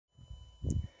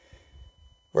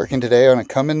Working today on a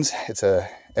Cummins. It's a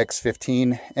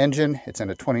X15 engine. It's in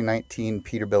a 2019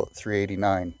 Peterbilt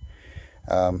 389.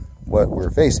 What we're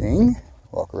facing,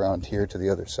 walk around here to the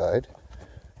other side,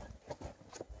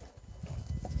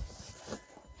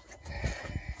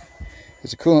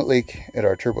 is a coolant leak at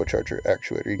our turbocharger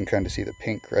actuator. You can kind of see the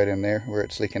pink right in there where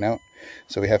it's leaking out.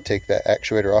 So we have to take that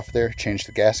actuator off there, change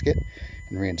the gasket,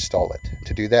 and reinstall it.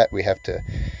 To do that, we have to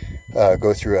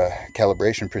go through a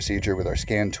calibration procedure with our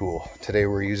scan tool. Today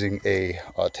we're using a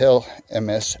Autel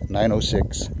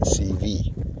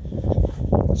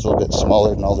MS906CV. It's a little bit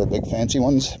smaller than all their big fancy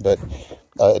ones, but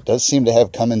it does seem to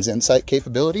have Cummins Insight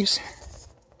capabilities.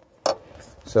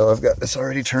 So I've got this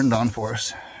already turned on for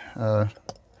us. Do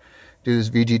this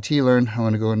VGT learn. I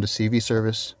want to go into CV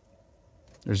service.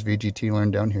 There's VGT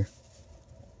learn down here.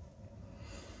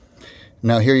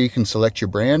 Now here you can select your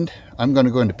brand. I'm going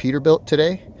to go into Peterbilt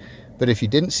today. But if you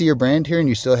didn't see your brand here and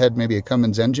you still had maybe a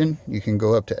Cummins engine, you can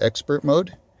go up to expert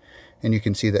mode and you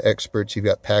can see the experts. You've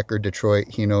got Packard, Detroit,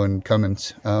 Hino, and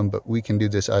Cummins. But we can do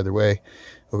this either way.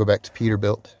 We'll go back to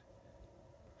Peterbilt.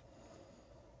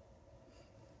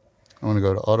 I want to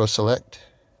go to auto select.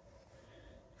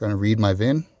 I'm going to read my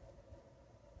VIN.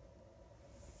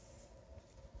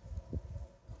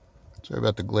 Sorry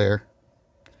about the glare.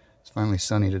 It's finally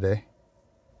sunny today.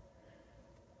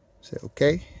 Say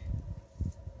okay.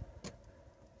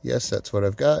 Yes, that's what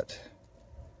I've got.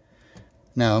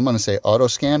 Now I'm going to say auto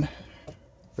scan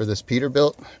for this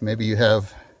Peterbilt. Maybe you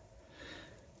have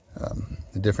a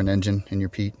different engine in your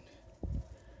Pete.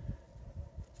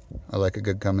 I like a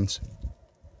good Cummins.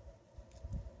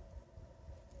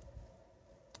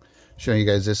 Showing you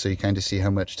guys this so you kind of see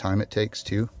how much time it takes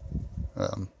too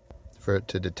for it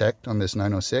to detect on this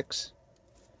 906.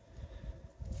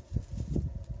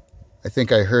 I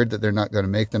think I heard that they're not going to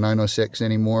make the 906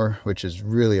 anymore, which is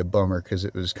really a bummer because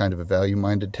it was kind of a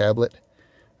value-minded tablet.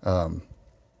 I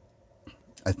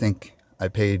think I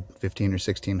paid $1,500 or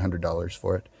 $1,600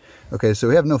 for it. Okay, so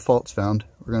we have no faults found.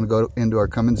 We're going to go into our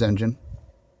Cummins engine.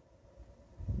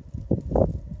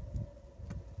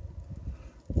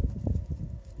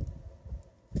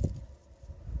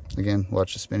 Again,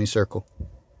 watch the spinny circle.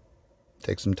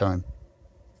 Take some time.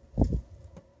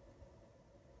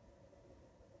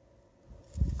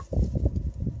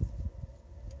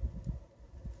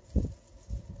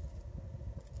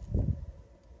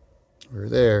 We're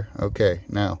there. Okay,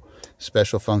 now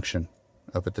special function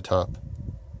up at the top.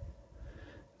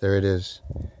 There it is.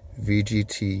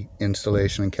 VGT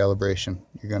installation and calibration.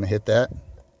 You're going to hit that.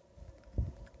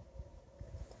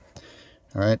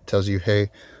 All right, tells you, hey,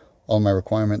 all my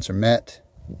requirements are met.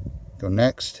 Go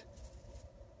next.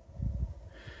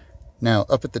 Now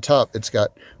up at the top, it's got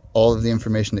all of the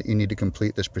information that you need to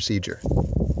complete this procedure.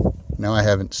 Now I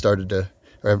haven't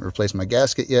replaced my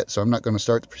gasket yet, so I'm not going to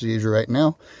start the procedure right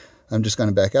now. I'm just going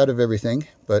to back out of everything,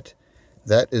 but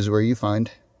that is where you find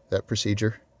that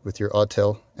procedure with your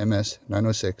Autel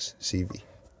MS906CV.